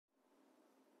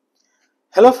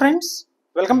Hello friends,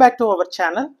 welcome back to our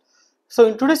channel. So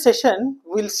in today's session,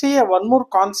 we'll see one more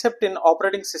concept in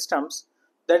operating systems,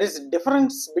 that is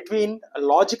difference between a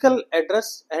logical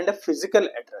address and a physical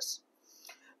address.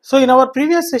 So in our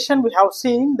previous session, we have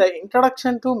seen the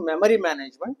introduction to memory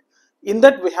management. In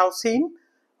that we have seen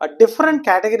different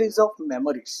categories of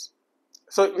memories.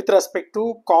 So with respect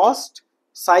to cost,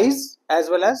 size as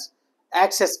well as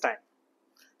access time.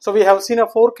 So we have seen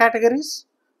four categories: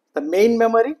 the main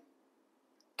memory,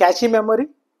 cache memory,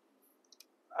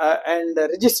 and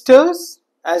registers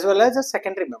as well as a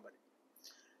secondary memory.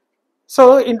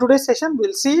 So in today's session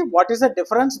we'll see what is the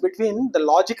difference between the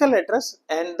logical address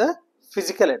and the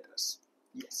physical address.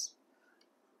 Yes.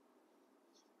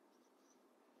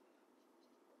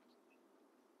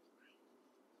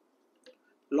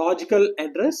 Logical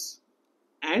address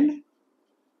and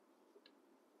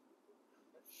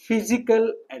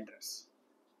physical address.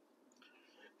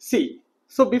 See,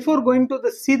 so before going to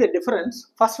see the difference,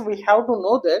 first we have to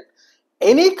know that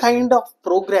any kind of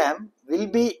program will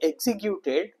be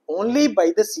executed only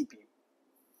by the CPU.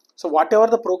 So whatever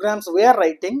the programs we are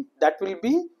writing, that will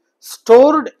be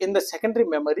stored in the secondary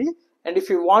memory, and if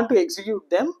you want to execute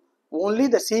them, only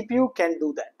the CPU can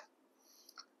do that.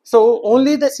 So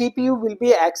only the CPU will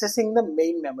be accessing the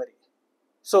main memory.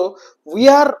 So we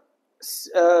are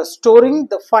storing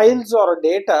the files or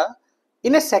data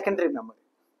in a secondary memory.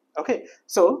 Okay,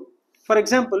 so for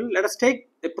example, let us take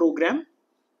a program.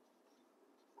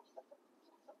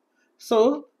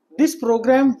 So this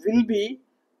program will be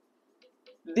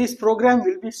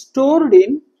stored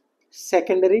in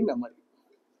secondary memory.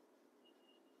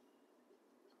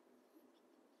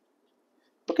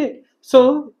 Okay,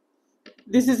 so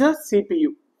this is a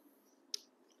CPU,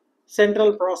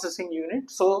 central processing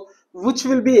unit, so which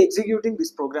will be executing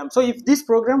this program. So if this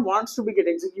program wants to be get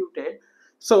executed,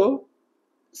 so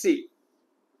see,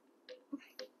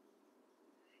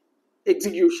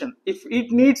 execution, if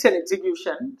it needs an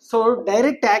execution, so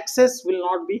direct access will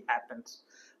not be happens.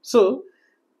 So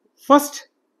first,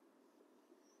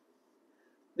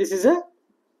 this is a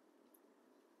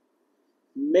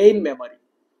main memory.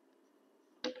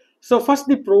 So first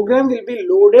the program will be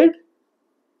loaded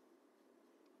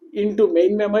into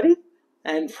main memory,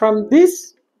 and from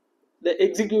this the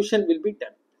execution will be done.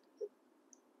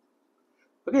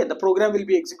 Okay, the program will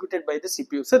be executed by the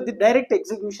CPU. So the direct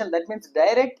execution, that means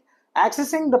direct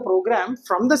accessing the program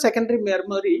from the secondary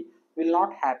memory will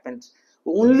not happen.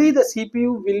 Only the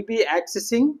CPU will be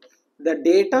accessing the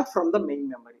data from the main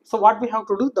memory. So what we have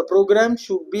to do, the program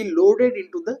should be loaded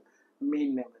into the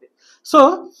main memory.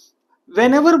 So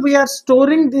whenever we are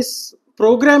storing this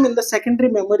program in the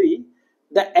secondary memory,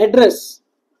 the address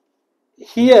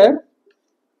here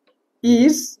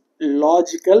is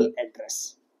logical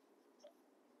address.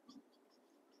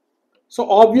 So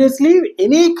obviously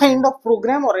any kind of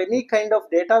program or any kind of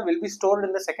data will be stored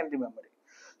in the secondary memory.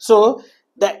 So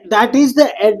that is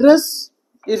the address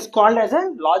is called as a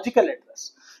logical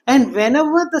address. And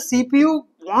whenever the CPU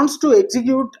wants to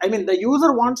execute, I mean the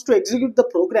user wants to execute the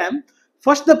program,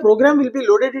 first the program will be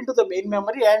loaded into the main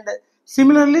memory, and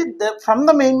similarly from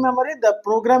the main memory the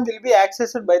program will be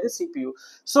accessed by the CPU.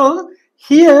 So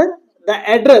here the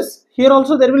address, here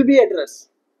also there will be address.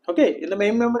 Okay, in the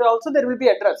main memory also there will be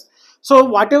address. So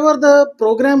whatever the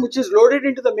program which is loaded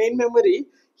into the main memory,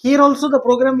 here also the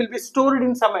program will be stored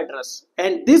in some address,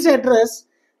 and this address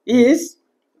is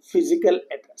physical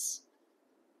address.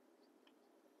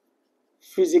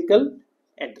 Physical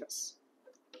address.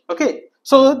 Okay,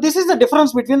 so this is the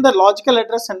difference between the logical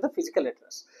address and the physical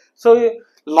address. So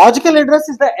logical address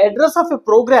is the address of a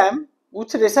program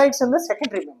which resides in the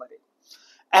secondary memory,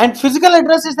 and physical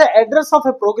address is the address of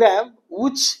a program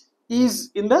which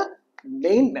is in the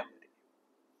main memory.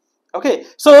 Okay,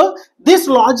 so this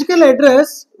logical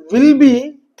address will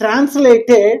be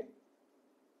translated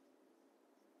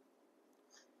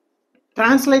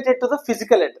to the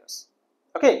physical address.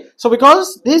 Okay, so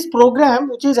because this program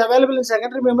which is available in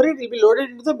secondary memory will be loaded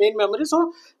into the main memory,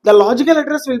 so the logical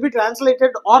address will be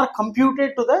translated or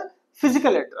computed to the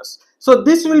physical address. So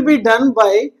this will be done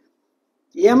by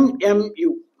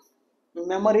MMU,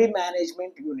 memory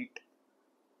management unit,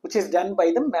 which is done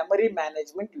by the memory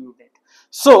management unit.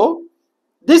 So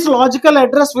this logical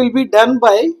address will be done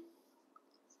by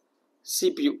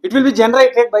CPU. It will be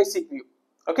generated by CPU.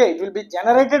 Okay, it will be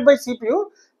generated by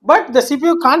CPU, but the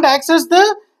CPU can't access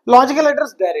the logical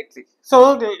address directly.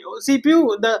 So the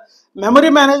CPU, the memory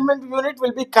management unit,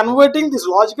 will be converting this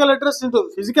logical address into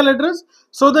physical address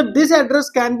so that this address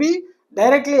can be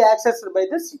directly accessed by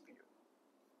the CPU.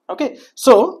 Okay,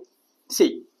 so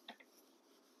see,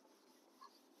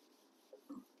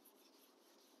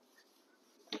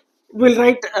 we'll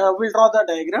draw the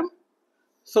diagram.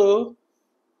 So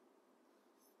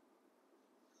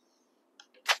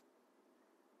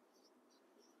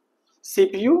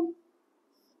CPU,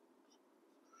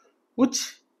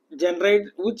 which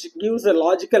gives a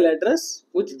logical address,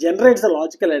 which generates a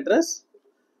logical address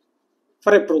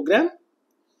for a program,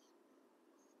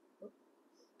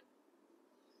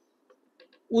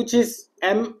 which is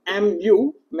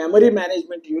MMU, memory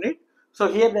management unit. So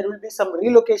here there will be some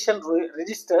relocation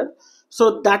register,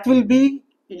 so that will be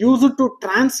used to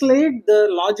translate the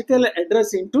logical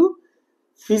address into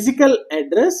physical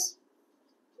address,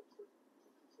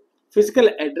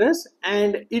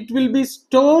 and it will be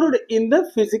stored in the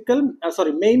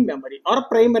main memory or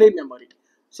primary memory.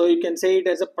 So you can say it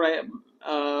as a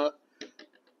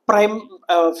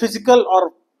physical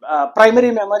or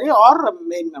primary memory or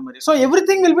main memory. So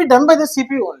everything will be done by the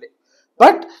CPU only.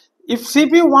 But if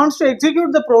CPU wants to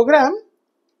execute the program,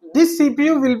 this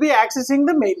CPU will be accessing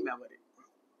the main memory.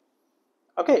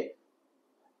 Okay.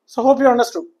 So hope you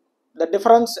understood the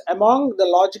difference among the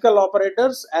logical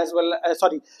operators as well as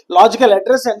logical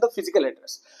address and the physical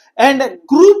address. And a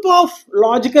group of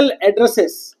logical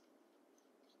addresses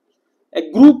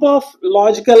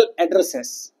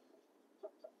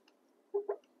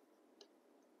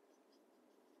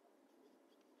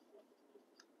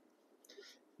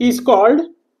is called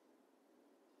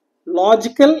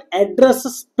logical address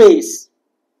space.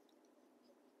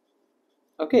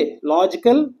 Okay,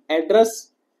 logical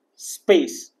address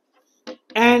space.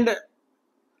 And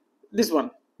this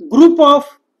one, group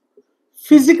of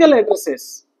physical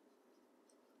addresses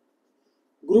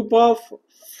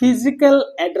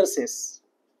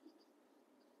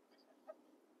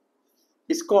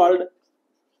is called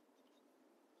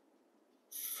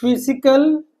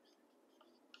physical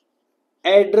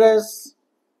address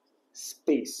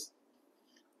space.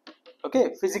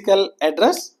 Okay, physical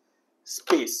address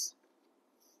space,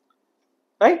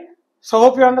 right? So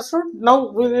hope you understood. Now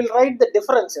we will write the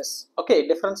differences. Okay,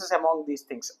 differences among these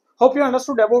things. Hope you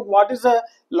understood about what is a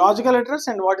logical address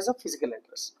and what is a physical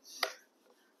address.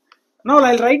 Now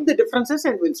I'll write the differences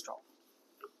and we'll stop.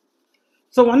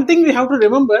 So one thing we have to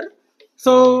remember,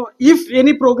 so if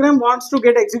any program wants to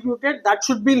get executed, that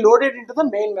should be loaded into the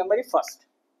main memory first.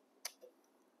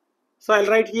 So I'll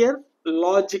write here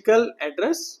logical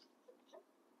address,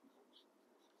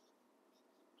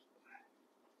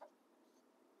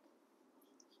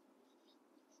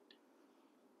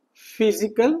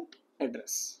 physical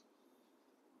address.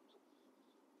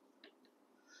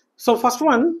 So first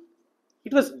one,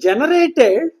 it was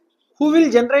generated. Who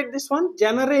will generate this one?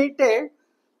 Generated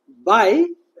by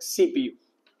CPU.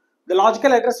 The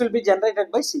logical address will be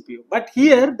generated by CPU. But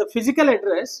here the physical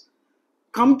address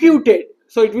computed.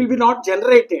 So it will be not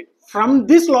generated. From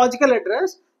this logical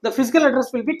address, the physical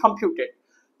address will be computed.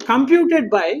 Computed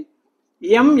by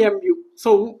MMU.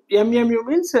 So MMU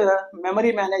means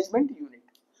memory management unit.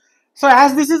 So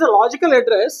as this is a logical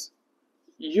address,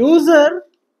 user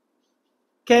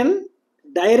can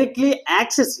directly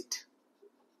access it.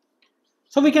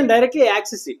 So we can directly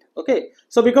access it. Okay.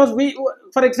 So because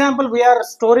for example, we are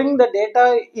storing the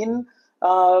data in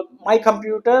my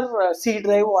computer C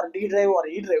drive or D drive or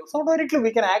E drive. So directly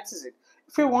we can access it.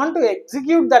 If we want to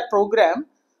execute that program,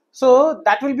 so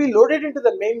that will be loaded into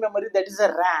the main memory, that is a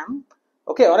RAM,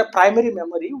 okay, or a primary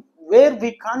memory, where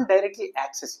we can't directly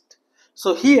access it.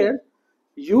 So here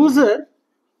user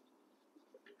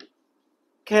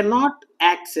cannot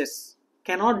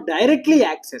directly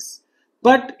access,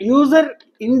 but user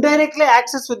indirectly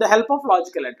access with the help of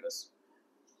logical address.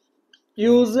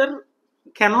 User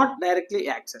cannot directly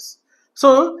access.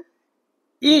 So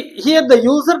here the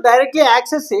user directly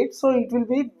access it, so it will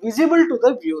be visible to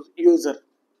the user.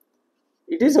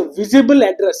 It is a visible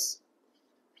address,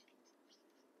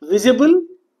 visible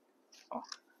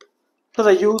to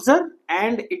the user,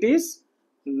 and it is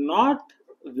not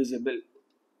visible,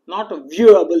 not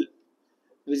viewable.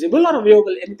 Visible or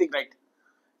viewable, anything, right?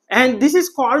 And this is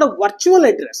called a virtual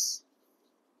address.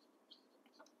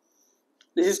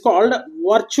 This is called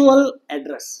virtual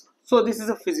address. So this is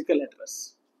a physical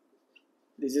address.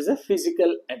 This is a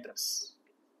physical address.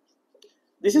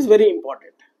 This is very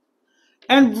important.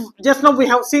 And just now we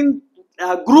have seen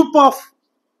a group of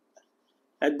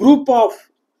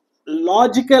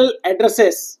logical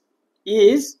addresses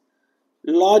is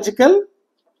logical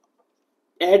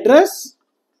address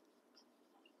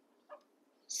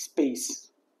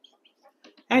space.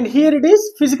 And here it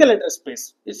is physical address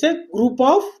space. It's a group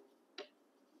of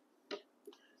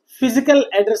physical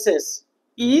addresses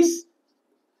is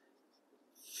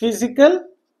physical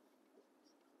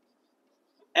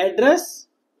address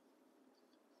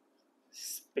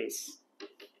space.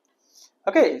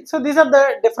 Okay, so these are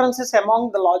the differences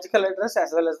among the logical address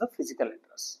as well as the physical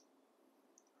address,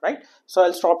 right? So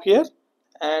I'll stop here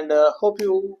and hope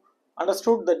you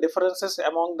understood the differences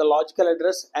among the logical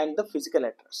address and the physical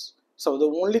address. So the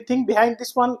only thing behind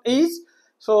this one is,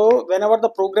 so whenever the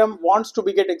program wants to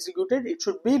be get executed, it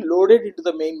should be loaded into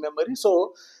the main memory.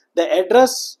 So the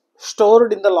address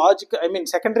stored in the logical, I mean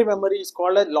secondary memory is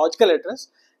called a logical address,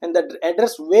 and the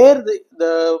address where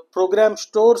the program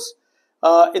stores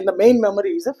in the main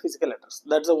memory is a physical address.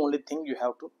 That's the only thing you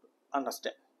have to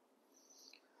understand.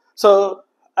 So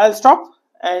I'll stop,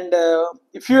 and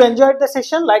if you enjoyed the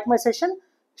session, like my session,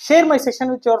 share my session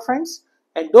with your friends,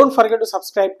 and don't forget to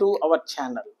subscribe to our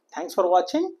channel. Thanks for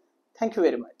watching. Thank you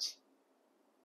very much.